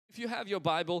If you have your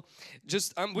Bible,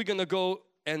 we're going to go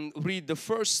and read the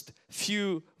first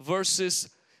few verses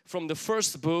from the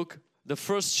first book, the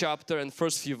first chapter and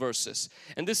first few verses.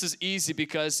 And this is easy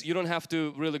because you don't have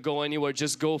to really go anywhere,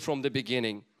 just go from the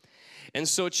beginning. And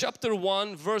so chapter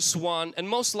 1, verse 1, and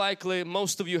most likely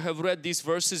most of you have read these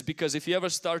verses because if you ever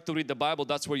start to read the Bible,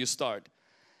 that's where you start.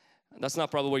 That's not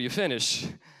probably where you finish.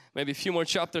 Maybe a few more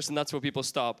chapters and that's where people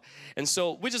stop. And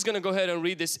so we're just going to go ahead and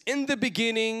read this. In the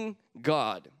beginning,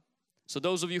 God. So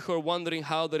those of you who are wondering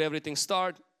how did everything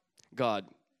start? God.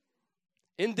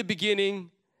 In the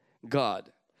beginning, God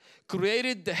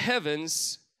created the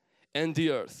heavens and the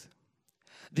earth.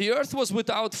 The earth was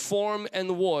without form and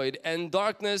void, and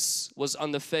darkness was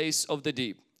on the face of the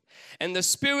deep. And the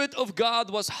Spirit of God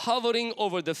was hovering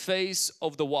over the face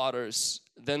of the waters.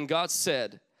 Then God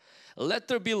said, "Let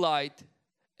there be light,"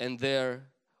 and there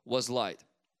was light.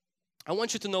 I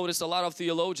want you to notice a lot of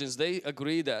theologians, they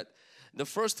agree that the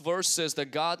first verse says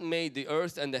that God made the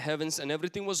earth and the heavens and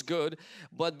everything was good.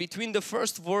 But between the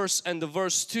first verse and the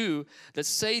verse 2, that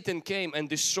Satan came and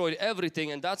destroyed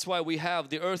everything. And that's why we have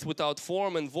the earth without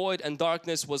form and void, and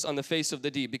darkness was on the face of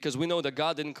the deep. Because we know that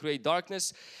God didn't create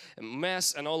darkness and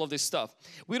mess and all of this stuff.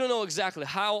 We don't know exactly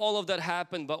how all of that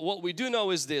happened. But what we do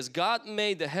know is this: God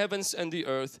made the heavens and the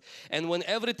earth. And when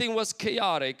everything was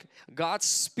chaotic, God's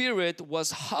Spirit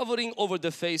was hovering over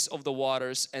the face of the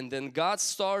waters. And then God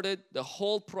started the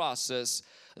whole process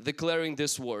declaring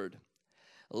this word: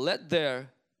 let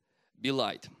there be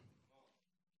light.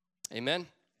 Amen.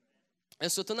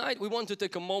 And so tonight we want to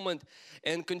take a moment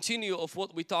and continue of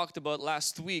what we talked about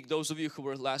last week. Those of you who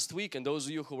were last week and those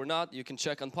of you who were not, you can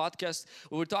check on podcast.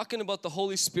 We were talking about the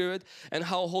Holy Spirit and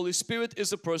how Holy Spirit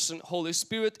is a person, Holy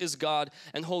Spirit is God,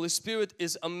 and Holy Spirit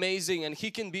is amazing, and He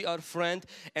can be our friend,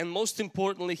 and most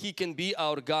importantly He can be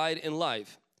our guide in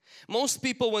life. Most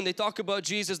people, when they talk about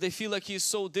Jesus, they feel like He is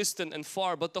so distant and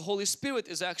far, but the Holy Spirit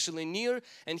is actually near,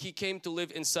 and He came to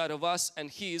live inside of us,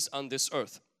 and He is on this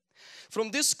earth.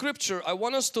 From this scripture, I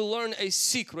want us to learn a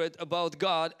secret about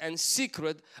God and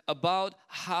secret about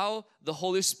how the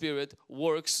Holy Spirit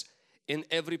works in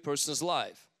every person's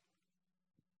life.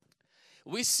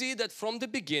 We see that from the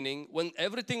beginning, when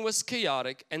everything was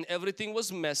chaotic and everything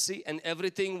was messy and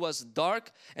everything was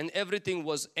dark and everything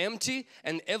was empty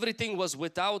and everything was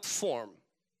without form,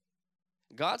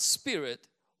 God's Spirit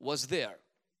was there,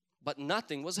 but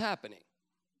nothing was happening.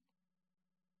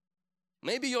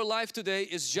 Maybe your life today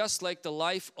is just like the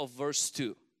life of verse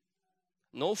 2.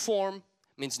 No form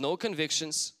means no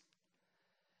convictions,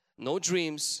 no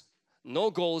dreams, no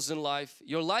goals in life.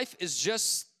 Your life is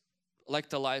just like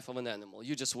the life of an animal.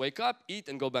 You just wake up, eat,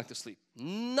 and go back to sleep.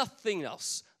 Nothing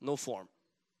else, no form.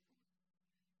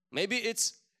 Maybe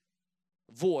it's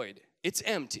void, it's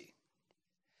empty.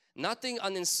 Nothing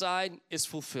on the inside is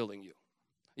fulfilling you.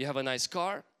 You have a nice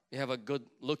car, you have a good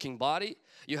looking body,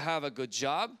 you have a good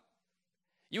job,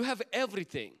 you have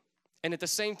everything, and at the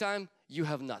same time you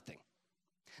have nothing.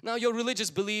 Now your religious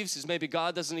beliefs is maybe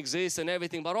God doesn't exist and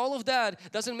everything, but all of that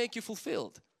doesn't make you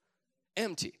fulfilled.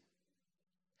 Empty.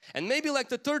 And maybe like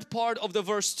the third part of the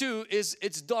verse 2 is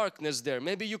it's darkness there.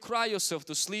 Maybe you cry yourself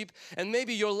to sleep, and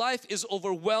maybe your life is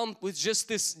overwhelmed with just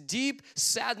this deep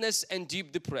sadness and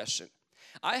deep depression.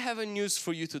 I have a news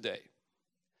for you today.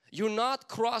 You're not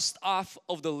crossed off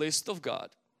of the list of God.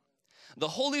 The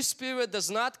Holy Spirit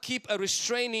does not keep a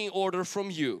restraining order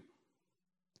from you.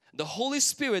 The Holy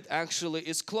Spirit actually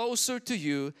is closer to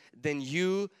you than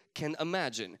you can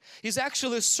imagine. He's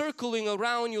actually circling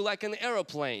around you like an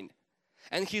airplane.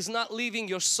 And He's not leaving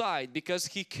your side because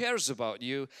He cares about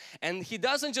you. And He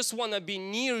doesn't just want to be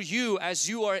near you as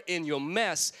you are in your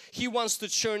mess. He wants to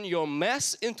turn your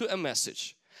mess into a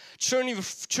message. Turn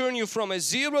you from a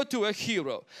zero to a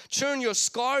hero. Turn your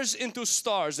scars into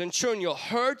stars and turn your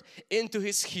hurt into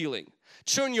His healing.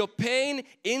 Turn your pain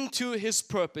into His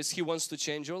purpose. He wants to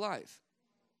change your life.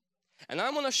 And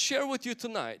I'm going to share with you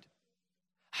tonight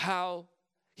how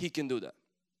He can do that.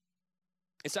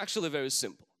 It's actually very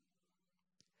simple.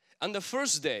 On the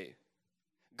first day,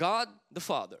 God the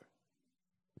Father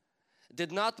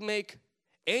did not make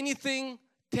anything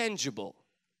tangible.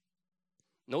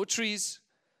 No trees,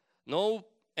 no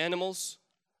animals,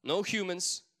 no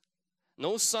humans,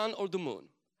 no sun or the moon.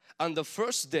 On the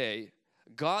first day,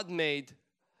 God made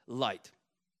light.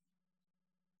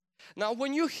 Now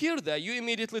when you hear that, you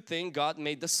immediately think God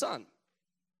made the sun,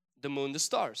 the moon, the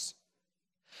stars.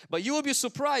 But you will be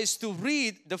surprised to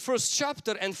read the first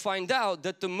chapter and find out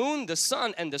that the moon, the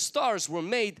sun, and the stars were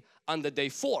made on the day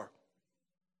 4.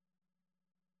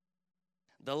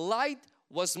 The light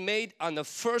was made on the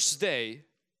first day.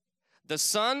 The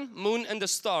sun, moon, and the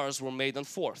stars were made on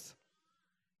 4th.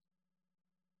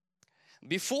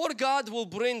 Before God will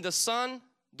bring the sun,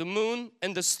 the moon,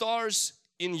 and the stars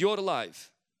in your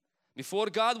life, before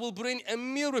God will bring a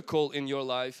miracle in your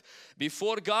life,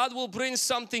 before God will bring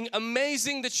something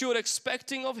amazing that you're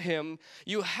expecting of Him,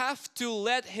 you have to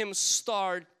let Him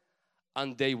start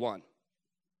on day one.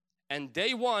 And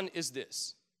day one is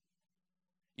this.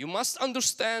 You must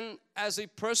understand, as a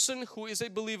person who is a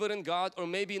believer in God, or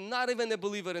maybe not even a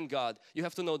believer in God, you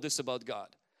have to know this about God.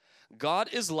 God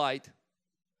is light.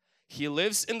 He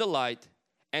lives in the light,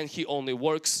 and He only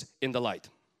works in the light.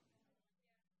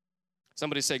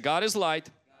 Somebody say, God is light.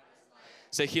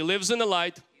 Say, He lives in the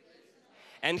light,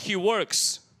 and He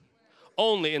works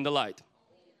only in the light.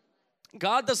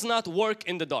 God does not work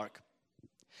in the dark.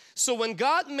 So when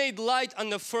God made light on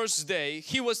the first day,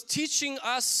 He was teaching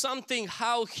us something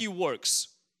how He works.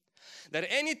 That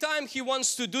anytime He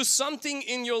wants to do something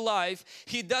in your life,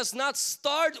 He does not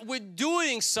start with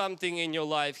doing something in your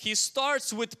life. He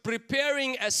starts with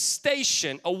preparing a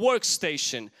station, a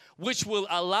workstation, which will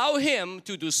allow Him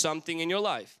to do something in your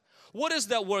life. What is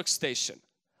that workstation?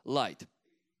 Light.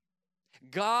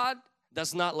 God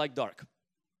does not like dark.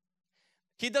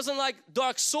 He doesn't like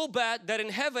dark so bad that in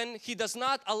heaven He does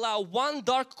not allow one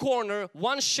dark corner,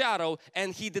 one shadow,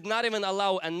 and He did not even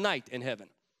allow a night in heaven.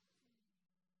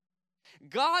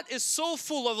 God is so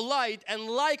full of light and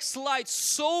likes light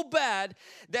so bad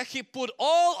that He put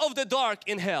all of the dark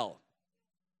in hell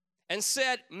and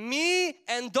said, me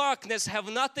and darkness have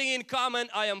nothing in common.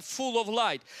 I am full of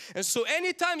light. And so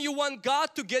anytime you want God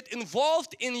to get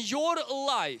involved in your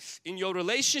life, in your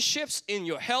relationships, in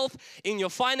your health, in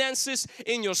your finances,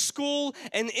 in your school,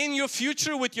 and in your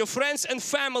future with your friends and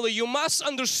family, you must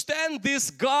understand this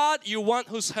God you want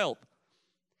whose help.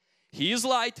 He is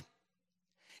light.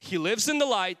 He lives in the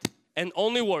light and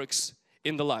only works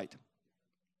in the light.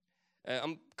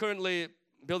 I'm currently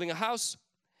building a house.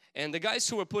 And the guys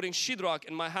who were putting sheetrock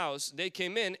in my house, they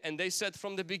came in and they said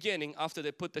from the beginning, after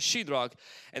they put the sheetrock,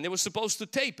 and they were supposed to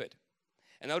tape it.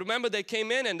 And I remember they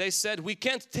came in and they said, we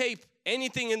can't tape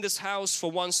anything in this house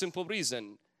for one simple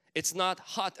reason. It's not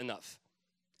hot enough.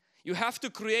 You have to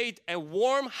create a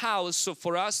warm house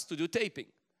for us to do taping.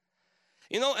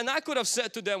 You know, and I could have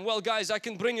said to them, well guys, I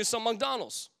can bring you some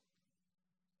McDonald's.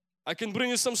 I can bring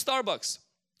you some Starbucks.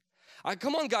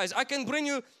 Come on guys, I can bring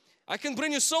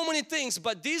you so many things,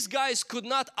 but these guys could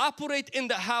not operate in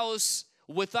the house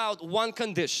without one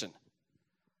condition.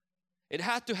 It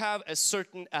had to have a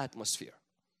certain atmosphere.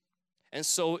 And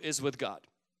so is with God.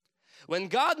 When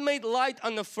God made light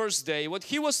on the first day, what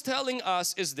He was telling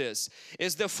us is this,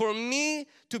 is that for me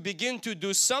to begin to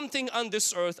do something on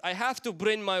this earth, I have to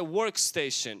bring my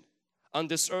workstation on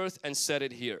this earth and set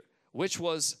it here, which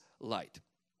was light.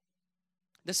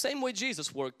 The same way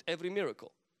Jesus worked every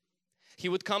miracle. He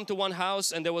would come to one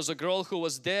house and there was a girl who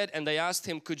was dead, and they asked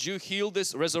Him, could you heal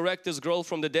this, resurrect this girl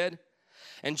from the dead?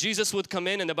 And Jesus would come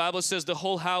in, and the Bible says the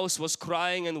whole house was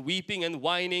crying and weeping and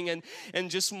whining and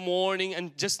just mourning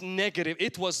and just negative.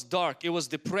 It was dark. It was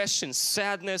depression,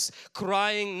 sadness,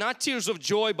 crying, not tears of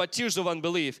joy but tears of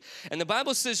unbelief. And the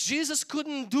Bible says Jesus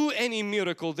couldn't do any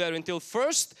miracle there until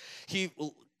first He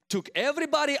took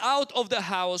everybody out of the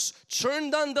house,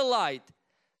 turned on the light,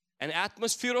 an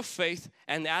atmosphere of faith,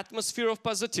 an atmosphere of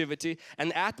positivity,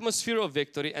 an atmosphere of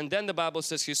victory. And then the Bible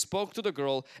says He spoke to the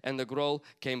girl and the girl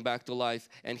came back to life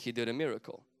and He did a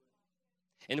miracle.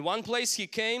 In one place He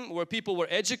came where people were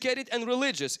educated and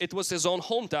religious. It was His own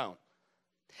hometown.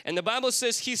 And the Bible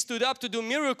says He stood up to do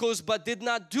miracles but did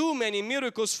not do many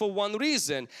miracles for one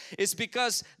reason. It's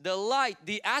because the light,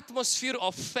 the atmosphere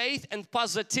of faith and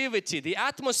positivity, the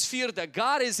atmosphere that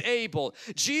God is able,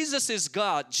 Jesus is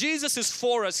God, Jesus is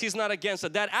for us, He's not against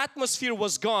us. That atmosphere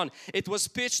was gone. It was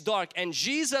pitch dark, and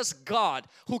Jesus, God,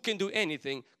 who can do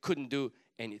anything, couldn't do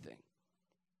anything.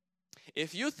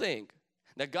 If you think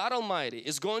that God Almighty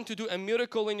is going to do a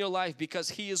miracle in your life because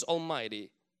He is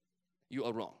Almighty, you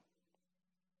are wrong.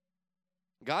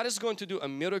 God is going to do a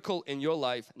miracle in your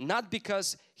life not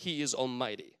because He is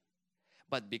Almighty,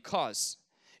 but because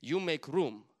you make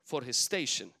room for His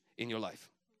station in your life.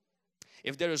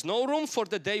 If there is no room for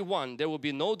the day one, there will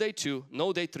be no day two,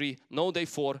 no day three, no day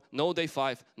four, no day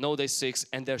five, no day six,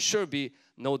 and there should be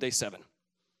no day seven.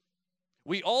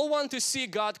 We all want to see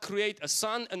God create a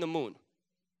sun and a moon,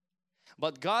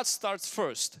 but God starts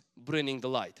first bringing the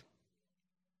light.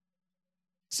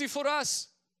 See, for us,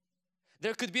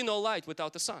 there could be no light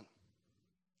without the sun.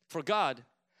 For God,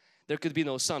 there could be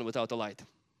no sun without the light.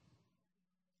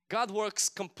 God works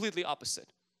completely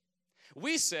opposite.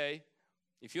 We say,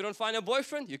 if you don't find a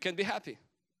boyfriend, you can't be happy.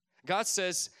 God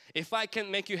says, if I can't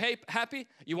make you happy,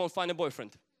 you won't find a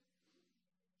boyfriend.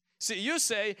 See, you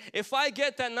say, if I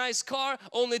get that nice car,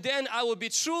 only then I will be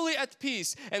truly at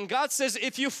peace. And God says,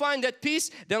 if you find that peace,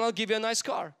 then I'll give you a nice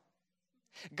car.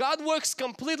 God works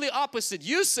completely opposite.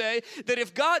 You say that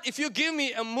if you give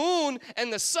me a moon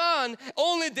and the sun,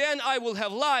 only then I will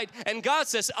have light. And God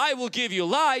says, I will give you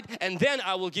light, and then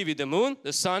I will give you the moon,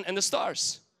 the sun, and the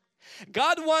stars.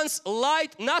 God wants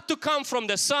light not to come from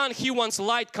the sun. He wants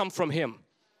light come from Him.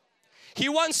 He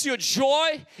wants your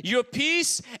joy, your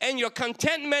peace, and your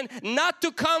contentment not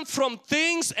to come from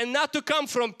things, and not to come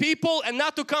from people, and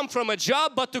not to come from a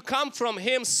job, but to come from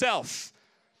Himself.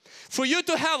 For you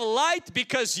to have light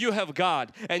because you have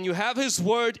God, and you have His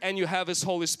Word, and you have His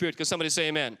Holy Spirit. Can somebody say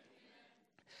amen?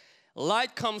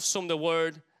 Light comes from the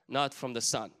Word, not from the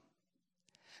sun.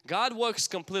 God works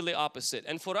completely opposite.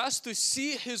 And for us to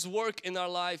see His work in our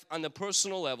life on a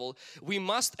personal level, we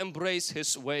must embrace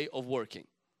His way of working.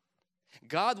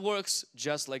 God works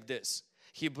just like this.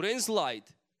 He brings light,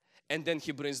 and then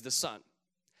He brings the sun.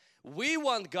 We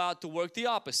want God to work the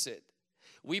opposite.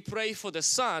 We pray for the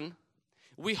sun,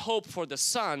 we hope for the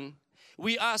sun,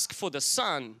 we ask for the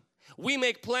sun, we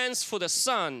make plans for the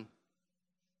sun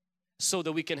so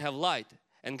that we can have light.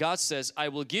 And God says, I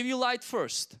will give you light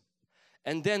first,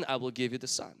 and then I will give you the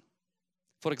sun.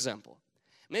 For example,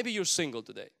 maybe you're single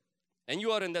today, and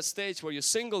you are in that stage where you're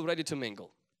single, ready to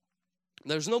mingle.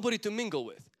 There's nobody to mingle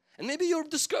with, and maybe you're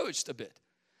discouraged a bit.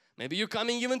 Maybe you're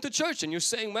coming even to church and you're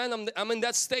saying, man, I'm in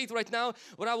that state right now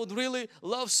where I would really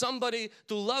love somebody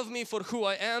to love me for who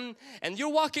I am. And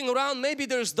you're walking around, maybe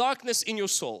there's darkness in your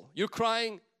soul. You're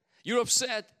crying, you're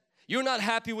upset, you're not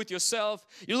happy with yourself.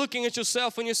 You're looking at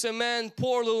yourself and you say, man,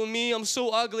 poor little me, I'm so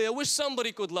ugly, I wish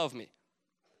somebody could love me.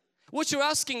 What you're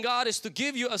asking God is to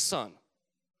give you a sun,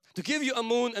 to give you a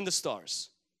moon and the stars.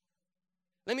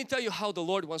 Let me tell you how the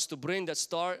Lord wants to bring that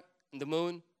star and the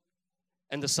moon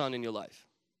and the sun in your life.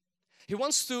 He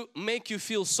wants to make you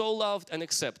feel so loved and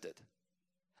accepted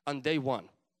on day 1,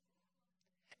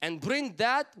 and bring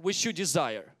that which you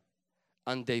desire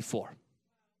on day 4.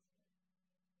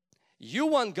 You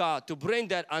want God to bring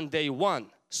that on day 1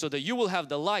 so that you will have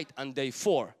the light on day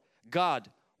 4. God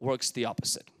works the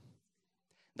opposite.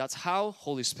 That's how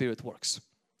Holy Spirit works.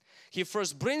 He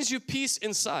first brings you peace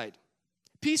inside.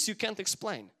 Peace you can't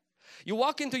explain. You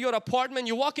walk into your apartment,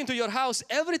 you walk into your house,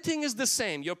 everything is the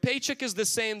same. Your paycheck is the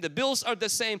same, the bills are the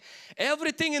same.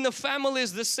 Everything in the family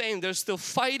is the same. There's still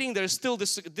fighting, there's still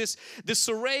this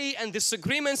disarray and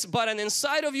disagreements, but on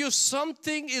inside of you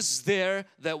something is there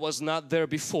that was not there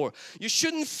before. You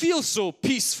shouldn't feel so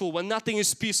peaceful when nothing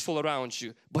is peaceful around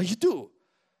you, but you do.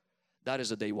 That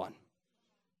is a day 1.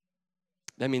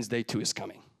 That means day 2 is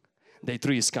coming. Day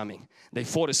 3 is coming. Day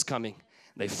 4 is coming.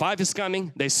 Day 5 is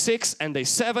coming, day 6 and day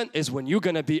 7 is when you're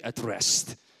going to be at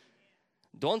rest.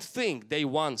 Don't think day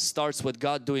 1 starts with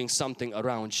God doing something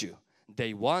around you.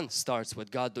 Day 1 starts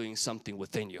with God doing something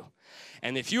within you.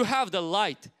 And if you have the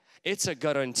light, it's a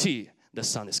guarantee the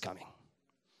sun is coming.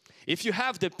 If you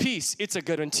have the peace, it's a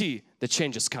guarantee the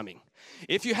change is coming.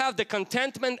 If you have the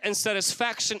contentment and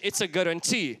satisfaction, it's a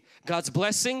guarantee God's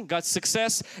blessing, God's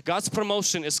success, God's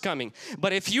promotion is coming.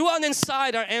 But if you on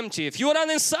inside are empty, if you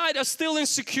on inside are still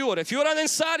insecure, if you on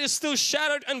inside is still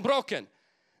shattered and broken,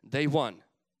 day 1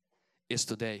 is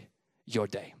today your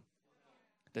day.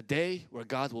 The day where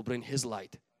God will bring His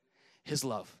light, His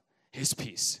love, His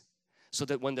peace. So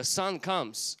that when the sun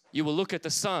comes, you will look at the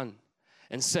sun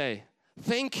and say,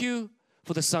 thank you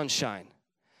for the sunshine.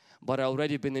 But I've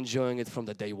already been enjoying it from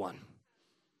the day 1,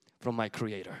 from my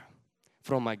Creator,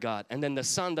 from my God. And then the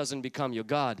sun doesn't become your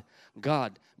God,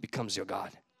 God becomes your God.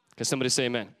 Can somebody say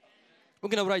amen?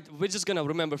 We're just gonna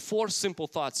remember 4 simple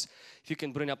thoughts. If you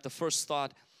can bring up the first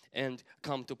thought and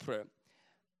come to prayer.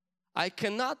 I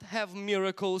cannot have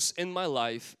miracles in my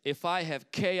life if I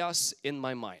have chaos in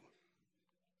my mind.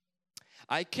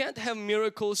 I can't have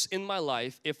miracles in my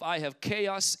life if I have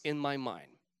chaos in my mind.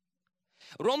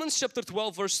 Romans chapter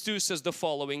 12 verse 2 says the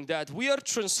following, that we are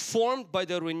transformed by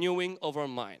the renewing of our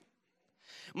mind.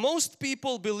 Most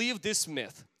people believe this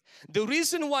myth. The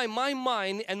reason why my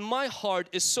mind and my heart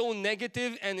is so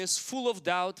negative and is full of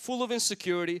doubt, full of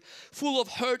insecurity, full of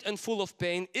hurt and full of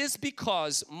pain is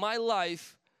because my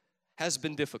life has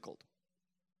been difficult.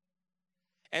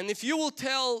 And if you will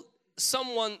tell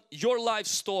someone your life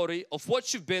story of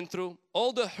what you've been through,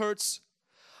 all the hurts,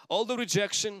 all the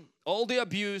rejection, all the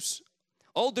abuse,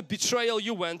 all the betrayal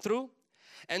you went through,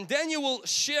 and then you will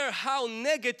share how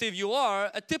negative you are,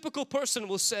 a typical person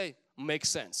will say, makes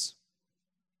sense.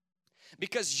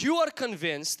 Because you are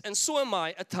convinced, and so am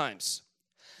I at times.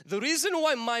 The reason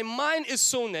why my mind is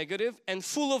so negative and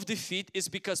full of defeat is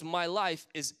because my life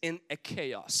is in a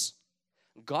chaos.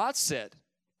 God said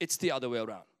it's the other way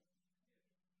around.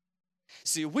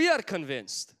 See, we are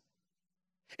convinced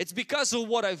it's because of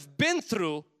what I've been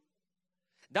through.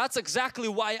 That's exactly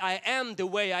why I am the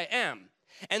way I am.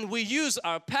 And we use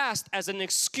our past as an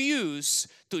excuse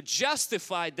to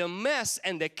justify the mess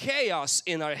and the chaos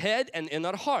in our head and in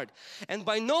our heart. And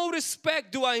by no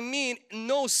respect do I mean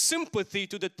no sympathy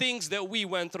to the things that we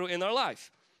went through in our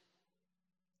life.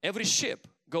 Every ship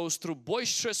goes through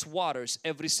boisterous waters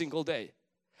every single day.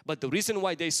 But the reason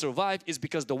why they survive is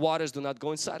because the waters do not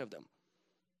go inside of them.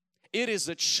 It is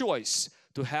a choice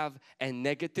to have a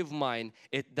negative mind.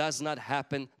 It does not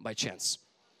happen by chance.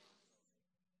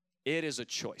 It is a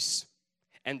choice.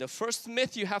 And the first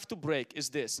myth you have to break is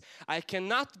this: I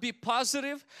cannot be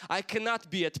positive, I cannot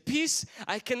be at peace,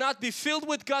 I cannot be filled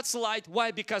with God's light.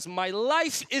 Why? Because my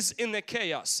life is in the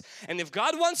chaos. And if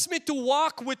God wants me to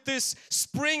walk with this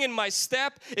spring in my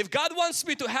step, if God wants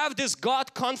me to have this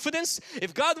God confidence,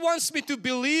 if God wants me to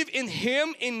believe in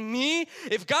Him, in me,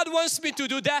 if God wants me to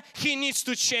do that, He needs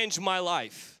to change my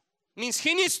life. Means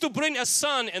He needs to bring a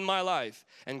son in my life.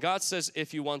 And God says,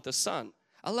 if you want a son,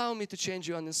 allow me to change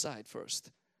you on the inside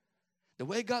first. The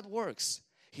way God works,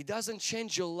 He doesn't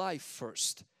change your life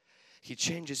first. He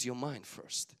changes your mind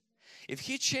first. If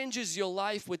He changes your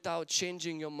life without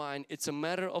changing your mind, it's a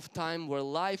matter of time where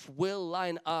life will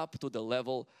line up to the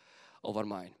level of our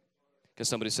mind. Can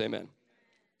somebody say amen?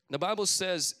 The Bible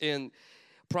says in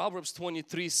Proverbs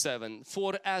 23:7,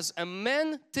 for as a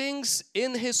man thinks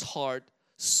in his heart,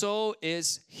 so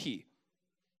is he.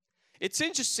 It's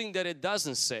interesting that it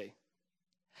doesn't say,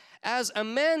 as a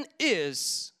man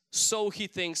is, so he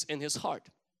thinks in his heart.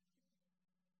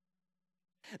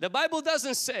 The Bible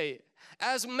doesn't say,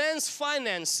 as man's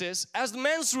finances, as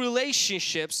man's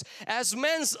relationships, as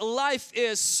man's life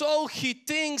is, so he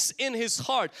thinks in his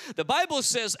heart. The Bible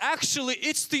says actually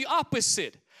it's the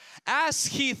opposite. As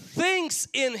he thinks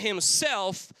in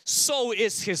himself, so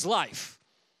is his life.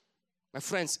 My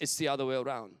friends, it's the other way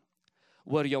around.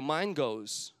 Where your mind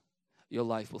goes, your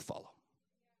life will follow.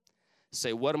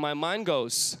 Say, where my mind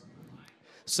goes.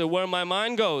 So where my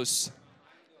mind goes,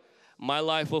 my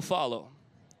life will follow.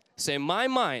 Say, my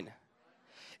mind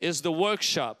is the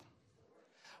workshop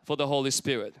for the Holy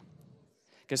Spirit.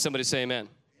 Can somebody say amen?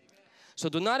 So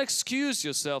do not excuse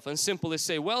yourself and simply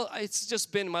say, well, it's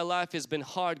just been, my life has been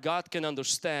hard. God can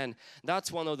understand. That's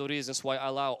one of the reasons why I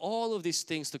allow all of these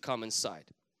things to come inside.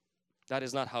 That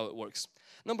is not how it works.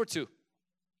 Number two,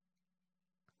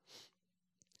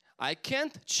 I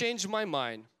can't change my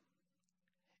mind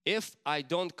if I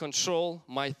don't control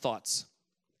my thoughts.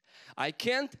 I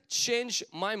can't change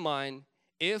my mind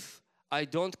if I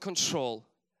don't control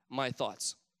my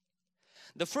thoughts.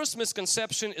 The first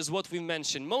misconception is what we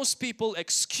mentioned. Most people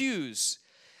excuse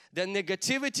the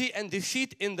negativity and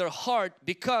defeat in their heart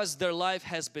because their life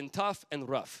has been tough and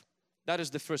rough. That is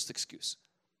the first excuse.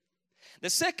 The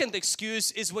second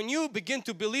excuse is when you begin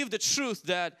to believe the truth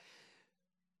that,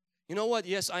 you know what,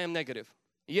 yes, I am negative.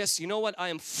 Yes, you know what, I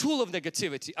am full of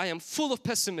negativity. I am full of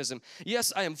pessimism.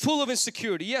 Yes, I am full of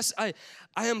insecurity. Yes, I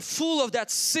am full of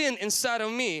that sin inside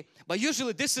of me. But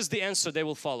usually this is the answer they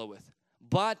will follow with.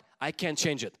 But I can't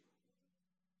change it.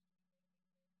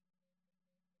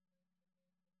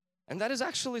 And that is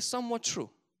actually somewhat true.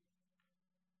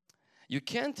 You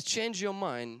can't change your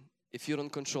mind if you don't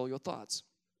control your thoughts.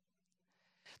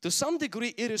 To some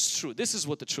degree it is true. This is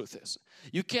what the truth is.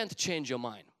 You can't change your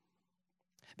mind.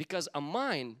 Because a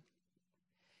mind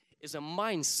is a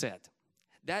mindset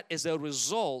that is a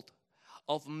result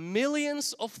of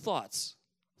millions of thoughts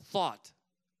thought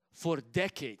for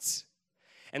decades.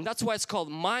 And that's why it's called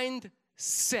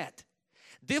mindset.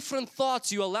 Different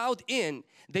thoughts you allowed in,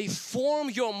 they form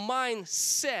your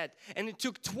mindset. And it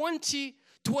took 20,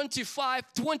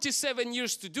 25, 27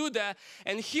 years to do that.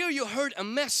 And here you heard a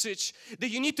message that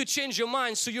you need to change your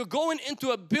mind. So you're going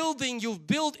into a building you've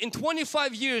built in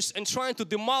 25 years and trying to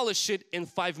demolish it in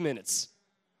 5 minutes.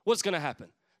 What's going to happen?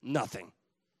 Nothing.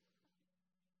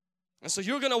 And so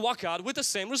you're going to walk out with the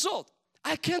same result.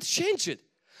 I can't change it.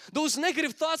 Those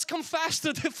negative thoughts come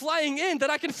faster than flying in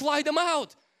that I can fly them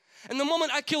out. And the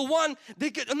moment I kill one,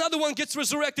 another one gets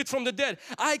resurrected from the dead.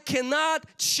 I cannot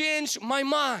change my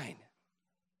mind.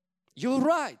 You're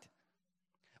right.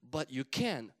 But you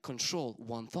can control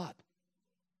one thought.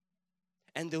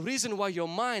 And the reason why your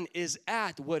mind is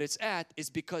at where it's at is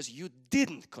because you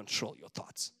didn't control your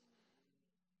thoughts.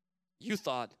 You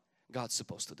thought God's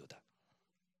supposed to do that.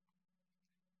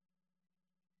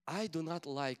 I do not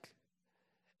like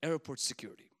airport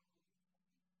security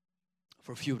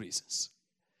for a few reasons.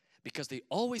 Because they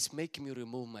always make me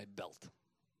remove my belt,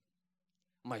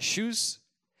 my shoes,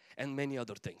 and many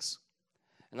other things.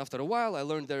 And after a while, I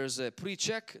learned there's a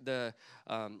pre-check, the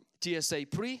TSA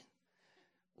pre,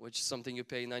 which is something you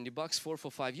pay 90 bucks for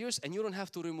 5 years, and you don't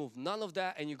have to remove none of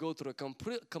that, and you go through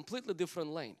a completely different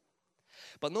lane.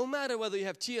 But no matter whether you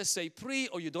have TSA pre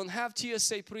or you don't have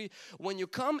TSA pre, when you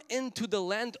come into the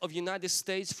land of United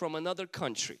States from another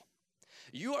country,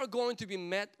 you are going to be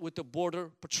met with the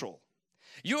border patrol.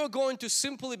 You are going to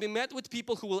simply be met with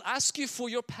people who will ask you for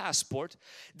your passport.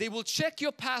 They will check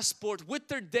your passport with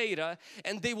their data,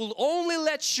 and they will only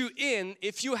let you in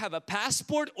if you have a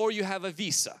passport or you have a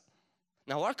visa.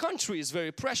 Now, our country is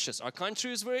very precious, our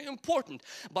country is very important,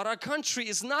 but our country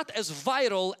is not as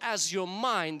vital as your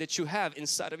mind that you have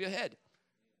inside of your head.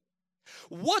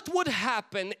 What would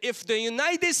happen if the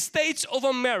United States of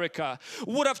America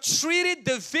would have treated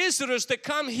the visitors that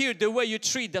come here the way you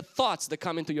treat the thoughts that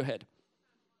come into your head?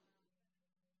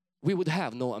 We would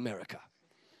have no America.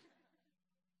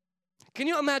 Can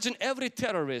you imagine every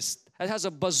terrorist that has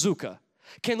a bazooka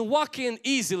can walk in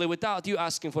easily without you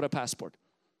asking for a passport?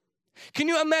 Can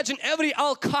you imagine every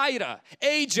Al-Qaeda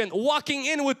agent walking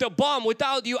in with a bomb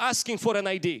without you asking for an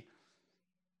ID?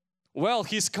 Well,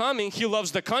 he's coming, he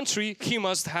loves the country, he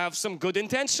must have some good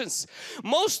intentions.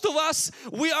 Most of us,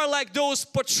 we are like those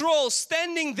patrols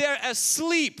standing there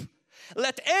asleep.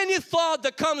 Let any thought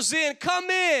that comes in, come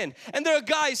in. And there are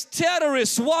guys,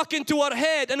 terrorists walk into our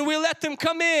head and we let them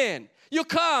come in. You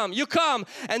come.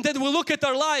 And then we look at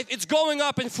our life, it's going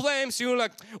up in flames. You're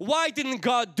like, why didn't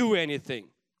God do anything?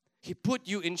 He put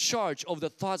you in charge of the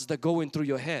thoughts that go in through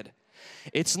your head.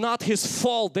 It's not His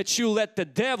fault that you let the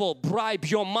devil bribe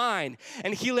your mind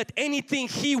and he let anything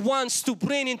he wants to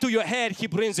bring into your head, he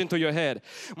brings into your head.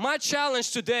 My challenge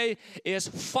today is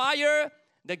fire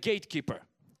the gatekeeper.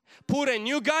 Put a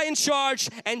new guy in charge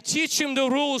and teach him the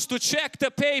rules to check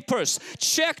the papers,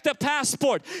 check the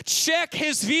passport, check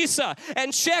his visa,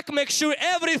 and make sure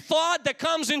every thought that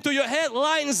comes into your head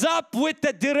lines up with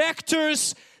the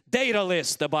director's data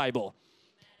list, the Bible.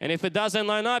 And if it doesn't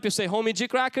line up, you say, homie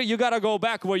G-Cracker, you got to go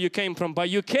back where you came from, but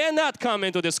you cannot come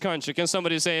into this country. Can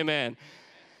somebody say amen?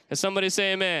 Can somebody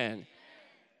say amen?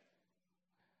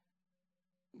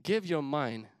 Give your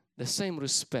mind the same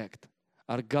respect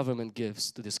our government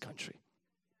gives to this country.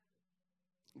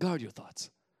 Guard your thoughts.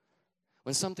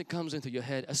 When something comes into your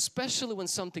head, especially when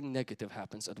something negative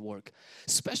happens at work,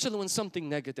 especially when something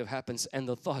negative happens and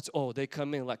the thoughts, oh, they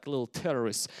come in like little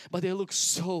terrorists, but they look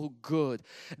so good.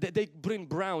 They bring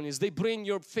brownies, they bring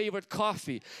your favorite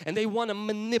coffee, and they want to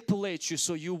manipulate you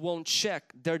so you won't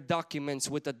check their documents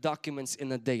with the documents in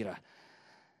the data.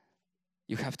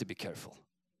 You have to be careful.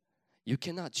 You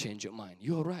cannot change your mind.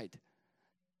 You're right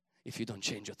if you don't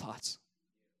change your thoughts.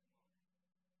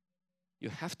 You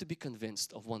have to be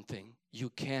convinced of one thing: you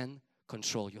can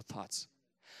control your thoughts.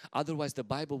 Otherwise, the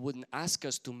Bible wouldn't ask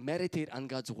us to meditate on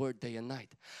God's Word day and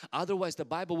night. Otherwise, the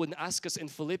Bible wouldn't ask us in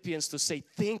Philippians to say,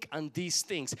 think on these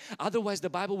things. Otherwise,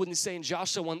 the Bible wouldn't say in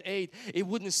Joshua 1:8, it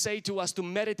wouldn't say to us to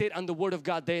meditate on the Word of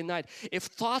God day and night. If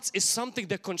thoughts is something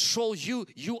that control you,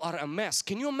 you are a mess.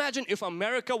 Can you imagine if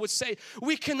America would say,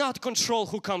 we cannot control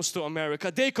who comes to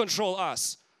America, they control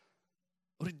us?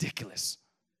 Ridiculous.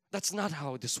 That's not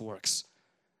how this works.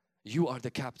 You are the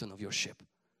captain of your ship.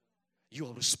 You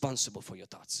are responsible for your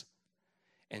thoughts.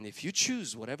 And if you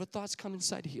choose whatever thoughts come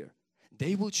inside here,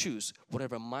 they will choose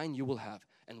whatever mind you will have.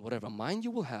 And whatever mind you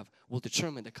will have will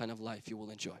determine the kind of life you will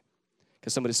enjoy.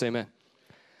 Can somebody say amen?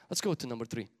 Let's go to number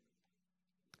 3.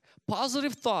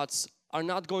 Positive thoughts are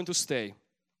not going to stay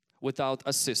without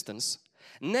assistance.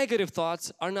 Negative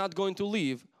thoughts are not going to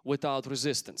leave without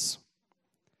resistance.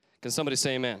 Can somebody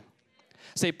say amen?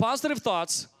 Say, positive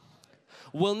thoughts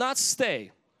will not stay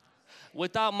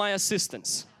without my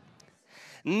assistance.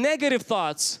 Negative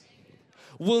thoughts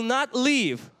will not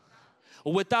leave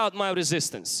without my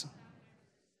resistance.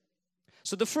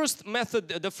 So the first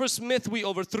myth we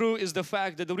overthrew is the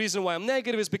fact that the reason why I'm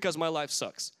negative is because my life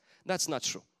sucks. That's not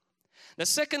true. The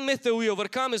second myth that we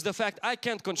overcome is the fact I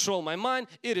can't control my mind.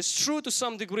 It is true to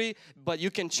some degree, but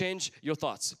you can change your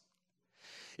thoughts.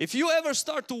 If you ever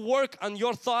start to work on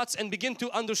your thoughts and begin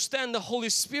to understand the Holy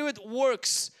Spirit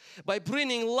works by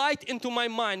bringing light into my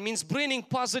mind, means bringing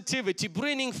positivity,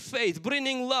 bringing faith,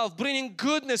 bringing love, bringing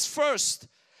goodness first,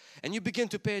 and you begin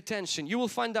to pay attention, you will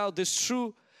find out this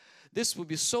will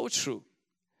be so true.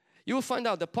 You will find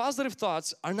out the positive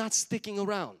thoughts are not sticking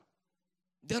around.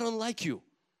 They don't like you.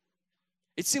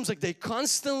 It seems like they're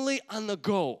constantly on the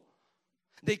go.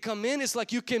 They come in, it's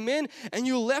like you came in and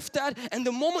you left that, and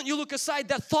the moment you look aside,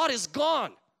 that thought is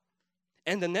gone.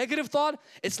 And the negative thought,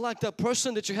 it's like the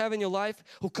person that you have in your life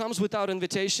who comes without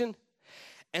invitation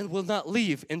and will not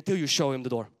leave until you show him the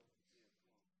door.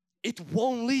 It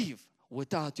won't leave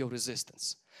without your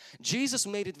resistance. Jesus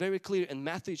made it very clear in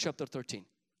Matthew chapter 13.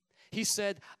 He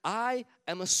said, I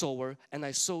am a sower and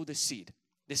I sow the seed.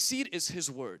 The seed is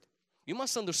His word. You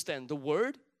must understand, the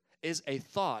word is a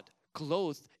thought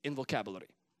clothed in vocabulary.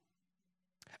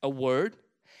 A word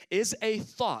is a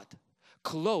thought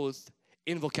clothed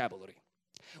in vocabulary.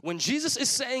 When Jesus is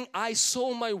saying, I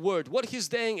sow my word, what He's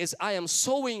saying is, I am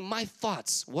sowing my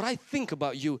thoughts, what I think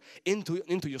about you, into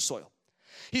your soil.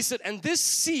 He said, and this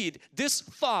seed, these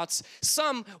thoughts,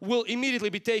 some will immediately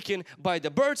be taken by the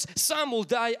birds, some will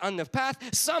die on the path,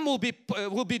 some will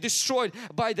be destroyed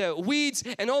by the weeds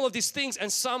and all of these things,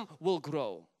 and some will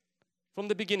grow. From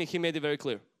the beginning, He made it very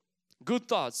clear. Good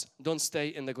thoughts don't stay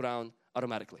in the ground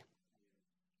automatically.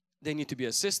 They need to be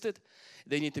assisted,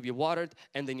 they need to be watered,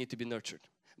 and they need to be nurtured.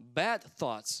 Bad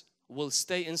thoughts will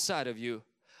stay inside of you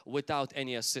without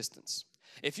any assistance.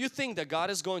 If you think that God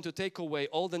is going to take away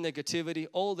all the negativity,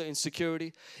 all the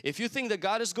insecurity, if you think that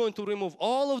God is going to remove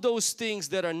all of those things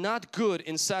that are not good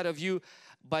inside of you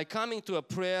by coming to a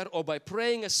prayer or by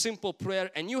praying a simple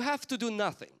prayer and you have to do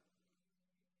nothing,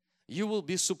 you will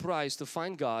be surprised to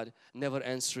find God never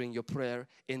answering your prayer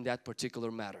in that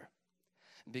particular matter.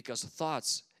 Because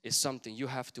thoughts is something you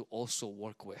have to also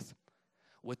work with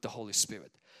the Holy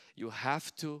Spirit. You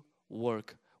have to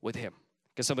work with Him.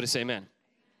 Can somebody say amen?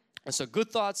 And so good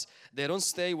thoughts, they don't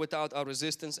stay without our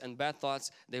resistance, and bad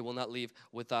thoughts, they will not leave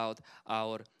without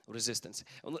our resistance.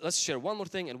 Let's share one more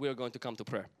thing and we are going to come to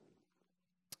prayer.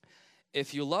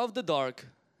 If you love the dark,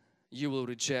 you will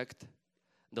reject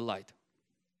the light.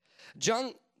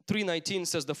 John 3:19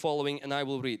 says the following, and I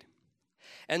will read.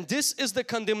 And this is the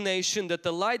condemnation, that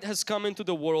the light has come into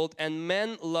the world, and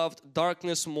men loved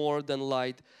darkness more than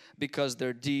light, because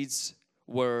their deeds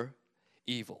were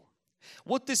evil.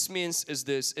 What this means is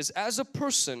this, is as a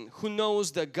person who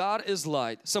knows that God is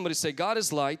light, somebody say God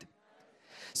is light,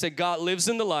 say God lives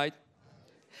in the light,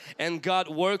 and God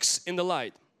works in the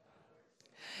light.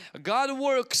 God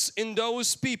works in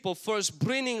those people first,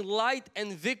 bringing light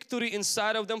and victory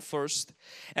inside of them first.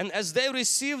 And as they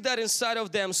receive that inside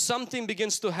of them, something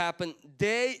begins to happen.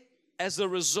 They, as a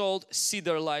result, see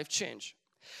their life change.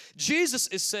 Jesus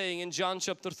is saying in John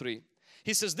chapter 3,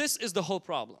 He says, this is the whole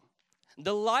problem.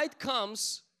 The light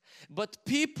comes, but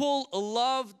people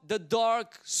love the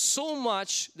dark so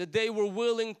much that they were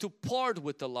willing to part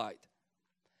with the light.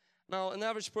 Now, an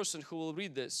average person who will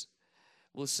read this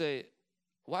will say,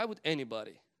 why would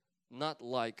anybody not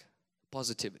like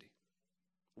positivity?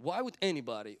 Why would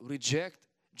anybody reject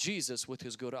Jesus with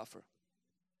His good offer?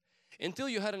 Until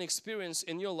you had an experience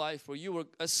in your life where you were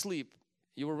asleep,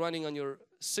 you were running on your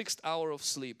 6th hour of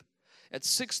sleep at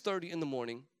 6:30 in the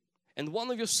morning, and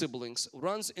one of your siblings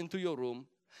runs into your room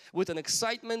with an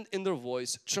excitement in their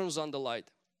voice, turns on the light.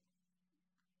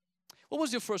 What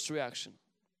was your first reaction?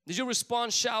 Did you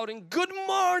respond shouting, "Good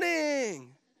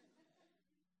morning"?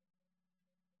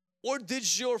 Or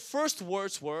did your first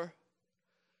words were,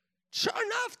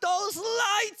 "Turn off those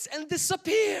lights and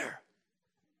disappear"?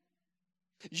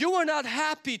 You were not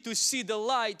happy to see the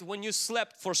light when you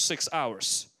slept for 6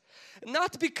 hours.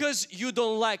 Not because you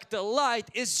don't like the light,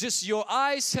 it's just your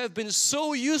eyes have been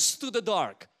so used to the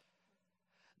dark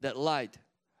that light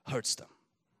hurts them.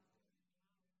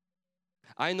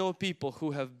 I know people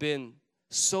who have been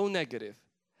so negative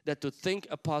that to think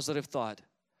a positive thought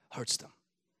hurts them.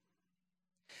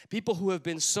 People who have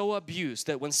been so abused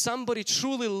that when somebody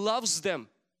truly loves them,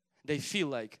 they feel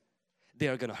like they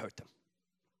are going to hurt them.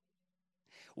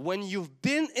 When you've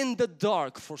been in the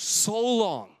dark for so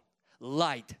long,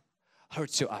 light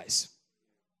hurts your eyes.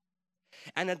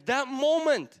 And at that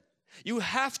moment, you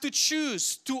have to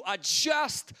choose to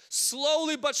adjust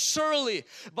slowly but surely,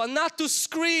 but not to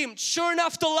scream, "Turn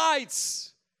off the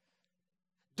lights."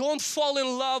 Don't fall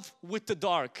in love with the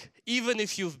dark, even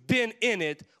if you've been in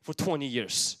it for 20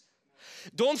 years.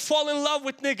 Don't fall in love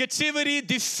with negativity,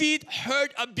 defeat,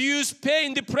 hurt, abuse,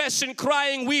 pain, depression,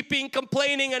 crying, weeping,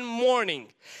 complaining, and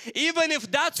mourning. Even if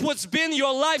that's what's been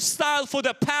your lifestyle for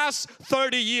the past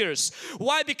 30 years.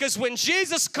 Why? Because when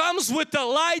Jesus comes with the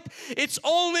light, it's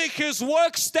only His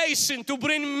workstation to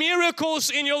bring miracles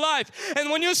in your life.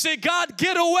 And when you say, "God,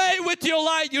 get away with your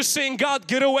light," you're saying, "God,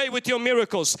 get away with your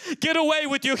miracles. Get away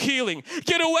with your healing.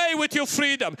 Get away with your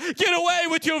freedom. Get away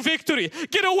with your victory.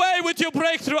 Get away with your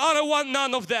breakthrough." I don't want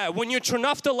none of that. When you turn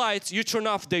off the lights, you turn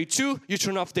off day 2, you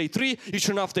turn off day 3, you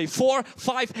turn off day 4,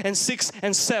 5, and 6,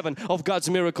 and 7 of God's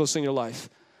miracles in your life.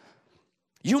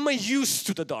 You may used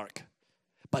to the dark,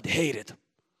 but hate it.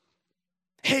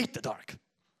 Hate the dark.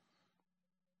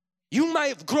 You might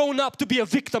have grown up to be a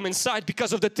victim inside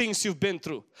because of the things you've been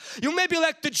through. You may be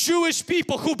like the Jewish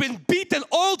people who've been beaten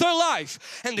all their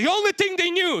life, and the only thing they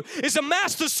knew is a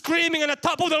master screaming on the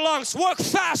top of their lungs, "Work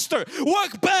faster,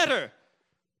 work better."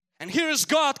 And here is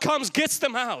God comes, gets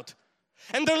them out.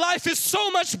 And their life is so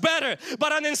much better,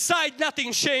 but on the inside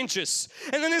nothing changes.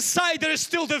 And on the inside there is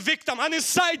still the victim. On the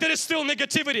inside there is still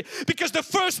negativity. Because the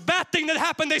first bad thing that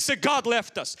happened, they said, God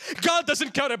left us. God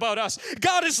doesn't care about us.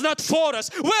 God is not for us.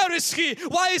 Where is He?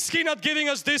 Why is He not giving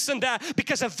us this and that?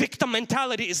 Because a victim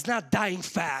mentality is not dying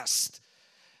fast.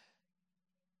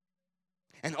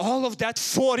 And all of that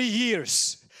 40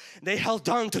 years, they held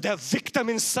on to that victim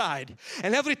inside.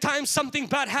 And every time something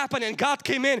bad happened and God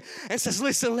came in and says,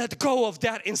 listen, let go of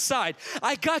that inside.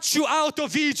 I got you out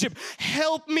of Egypt.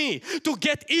 Help me to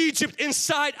get Egypt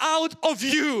inside out of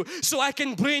you so I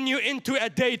can bring you into a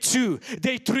day 2,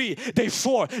 day 3, day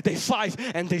 4, day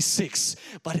 5 and day 6.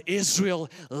 But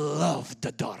Israel loved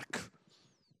the dark.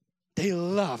 They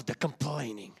loved the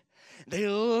complaining. They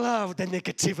love the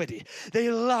negativity. They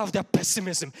love the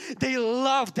pessimism. They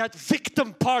love that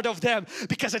victim part of them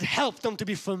because it helped them to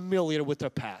be familiar with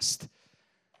their past.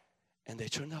 And they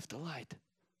turned off the light.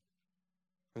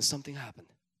 And something happened.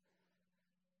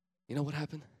 You know what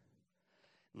happened?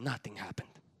 Nothing happened.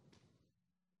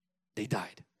 They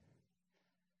died.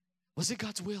 Was it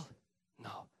God's will?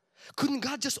 No. Couldn't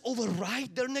God just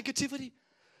override their negativity?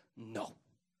 No.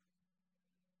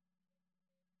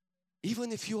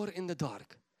 Even if you are in the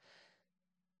dark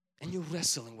and you're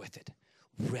wrestling with it,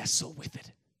 wrestle with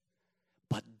it.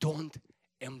 But don't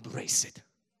embrace it.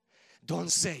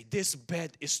 Don't say this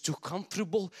bed is too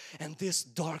comfortable and this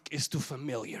dark is too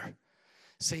familiar.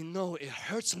 Say no, it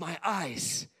hurts my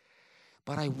eyes,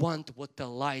 but I want what the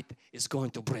light is going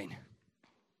to bring.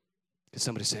 Can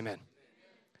somebody say amen?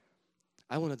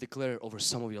 I want to declare over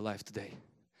some of your life today.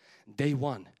 Day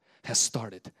 1 has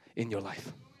started in your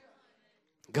life.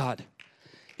 God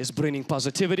is bringing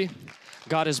positivity,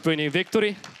 God is bringing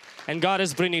victory, and God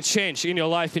is bringing change in your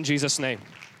life in Jesus' name.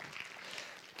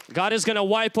 God is going to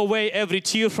wipe away every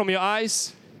tear from your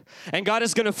eyes, and God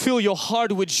is going to fill your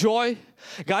heart with joy.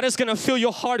 God is going to fill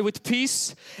your heart with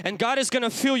peace, and God is going to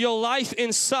fill your life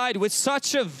inside with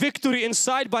such a victory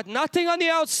inside, but nothing on the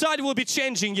outside will be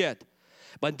changing yet.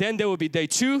 But then there will be day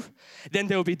 2, then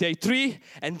there will be day 3,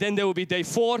 and then there will be day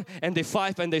 4, and day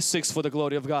 5, and day 6 for the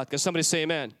glory of God. Can somebody say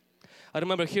amen? I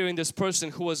remember hearing this person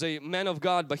who was a man of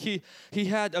God, but he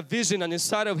had a vision on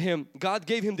inside of him. God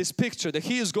gave him this picture that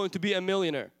he is going to be a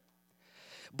millionaire.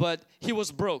 But he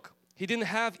was broke. He didn't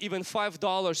have even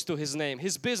 $5 to his name.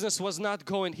 His business was not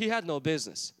going. He had no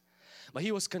business. But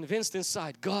he was convinced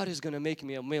inside, God is going to make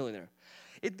me a millionaire.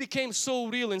 It became so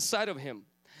real inside of him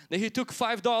that he took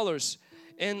 $5.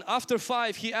 And after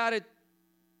 5, he added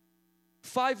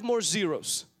 5 more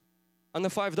zeros on the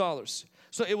 $5.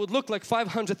 So it would look like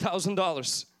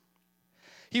 $500,000.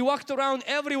 He walked around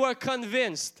everywhere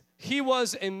convinced he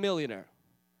was a millionaire.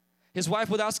 His wife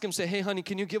would ask him, say, hey honey,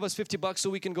 can you give us $50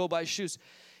 so we can go buy shoes?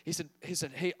 He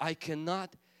said, hey, I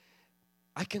cannot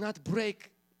break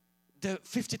the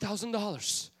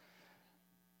 $50,000.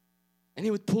 And he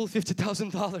would pull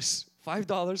 $50,000,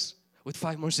 $5 with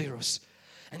 5 more zeros.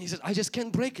 And he said, I just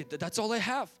can't break it. That's all I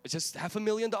have. It's just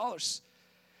 $500,000.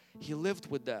 He lived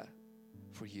with that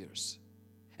for years.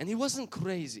 And he wasn't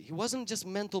crazy. He wasn't just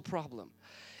mental problem.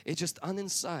 It's just on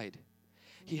inside.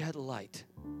 He had light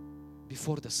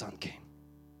before the sun came.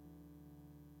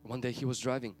 One day he was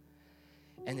driving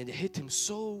and it hit him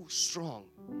so strong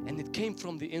and it came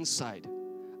from the inside.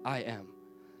 I am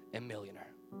a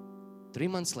millionaire. 3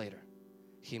 months later,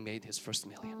 he made his first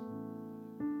million.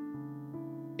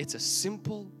 It's as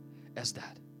simple as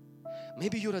that.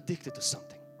 Maybe you're addicted to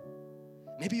something.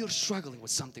 Maybe you're struggling with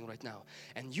something right now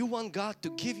and you want God to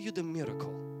give you the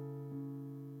miracle.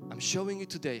 I'm showing you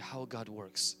today how God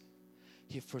works.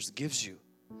 He first gives you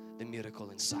the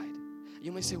miracle inside.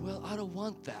 You may say, well, I don't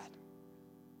want that.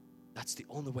 That's the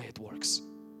only way it works.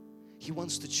 He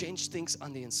wants to change things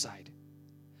on the inside.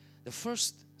 The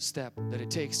first step that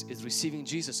it takes is receiving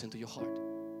Jesus into your heart.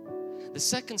 The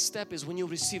second step is when you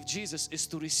receive Jesus is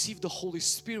to receive the Holy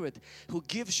Spirit who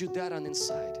gives you that on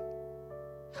inside.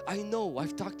 I know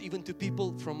I've talked even to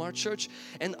people from our church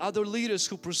and other leaders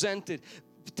who presented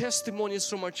testimonies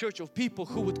from our church of people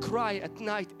who would cry at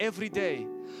night every day,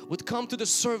 would come to the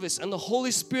service and the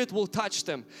Holy Spirit will touch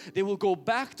them. They will go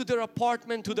back to their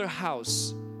apartment, to their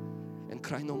house and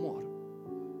cry no more.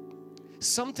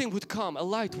 Something would come, a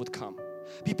light would come.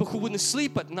 People who wouldn't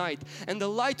sleep at night and the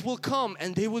light will come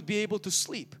and they would be able to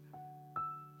sleep.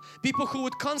 People who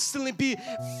would constantly be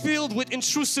filled with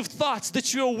intrusive thoughts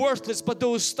that you're worthless, but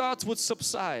those thoughts would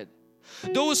subside.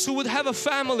 Those who would have a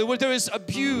family where there is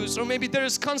abuse, or maybe there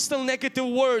is constant negative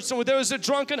words, or there is a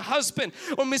drunken husband,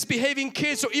 or misbehaving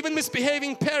kids, or even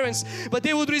misbehaving parents, but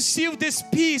they would receive this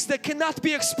peace that cannot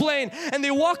be explained, and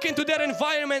they walk into that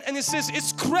environment and it says,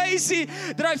 it's crazy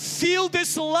that I feel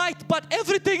this light but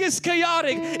everything is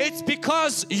chaotic. It's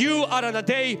because you are on a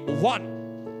day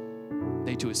 1.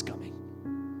 Day 2 is coming.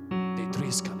 Day 3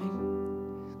 is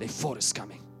coming. Day 4 is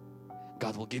coming.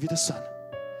 God will give you the sun.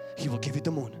 He will give you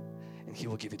the moon. And He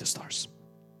will give you the stars.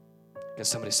 Can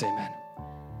somebody say amen?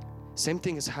 Same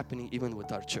thing is happening even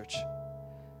with our church.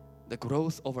 The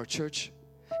growth of our church,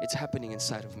 it's happening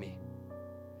inside of me.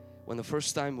 When the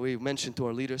first time we mentioned to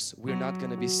our leaders, we're not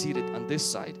going to be seated on this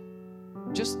side,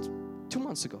 just 2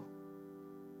 months ago.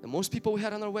 The most people we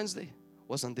had on our Wednesday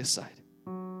was on this side.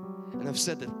 And I've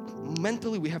said that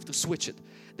mentally we have to switch it.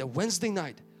 That Wednesday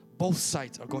night, both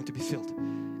sides are going to be filled.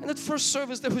 And at first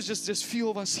service, there was just few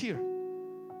of us here.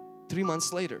 3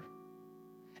 months later,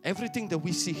 everything that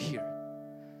we see here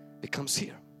becomes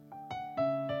here.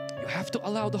 You have to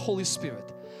allow the Holy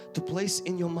Spirit to place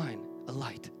in your mind a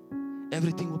light.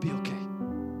 Everything will be okay.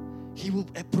 He will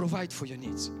provide for your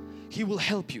needs. He will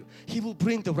help you. He will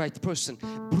bring the right person.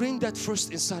 Bring that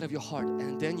first inside of your heart,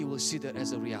 and then you will see that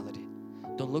as a reality.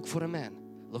 Don't look for a man,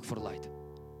 look for light.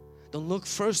 Don't look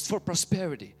first for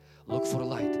prosperity, look for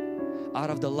light. Out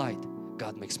of the light,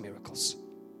 God makes miracles.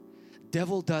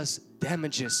 Devil does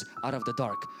damages out of the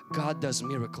dark. God does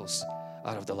miracles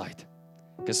out of the light.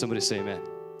 Can somebody say amen?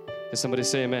 Can somebody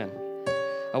say amen?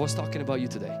 I was talking about you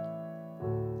today.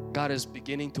 God is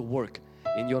beginning to work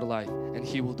in your life, and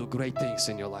He will do great things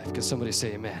in your life. Can somebody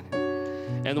say amen?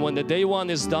 And when the day 1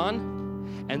 is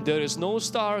done and there is no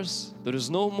stars, there is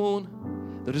no moon,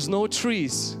 there is no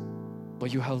trees,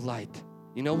 but you have light,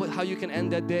 you know what? How you can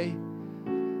end that day?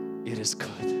 It is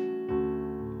good.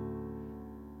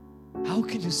 How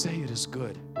can you say it is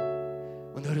good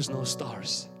when there is no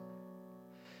stars?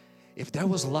 If there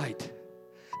was light,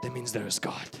 that means there is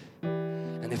God.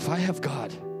 And if I have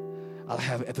God, I'll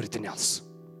have everything else.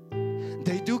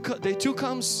 Day 2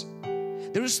 comes,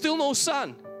 there is still no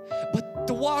sun, but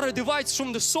the water divides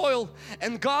from the soil,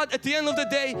 and God, at the end of the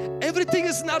day, everything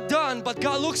is not done, but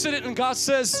God looks at it and God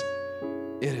says,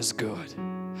 it is good.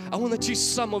 I want to teach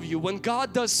some of you, when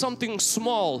God does something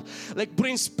small, like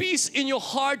brings peace in your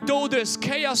heart, though there's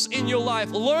chaos in your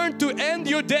life, learn to end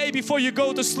your day before you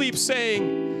go to sleep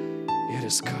saying, it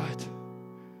is good.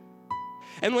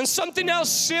 And when something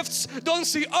else shifts, don't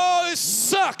say, oh, it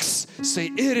sucks. Say,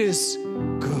 it is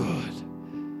good.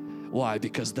 Why?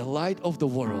 Because the light of the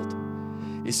world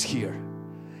is here.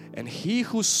 And He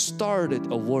who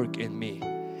started a work in me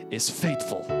is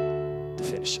faithful to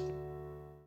finish it.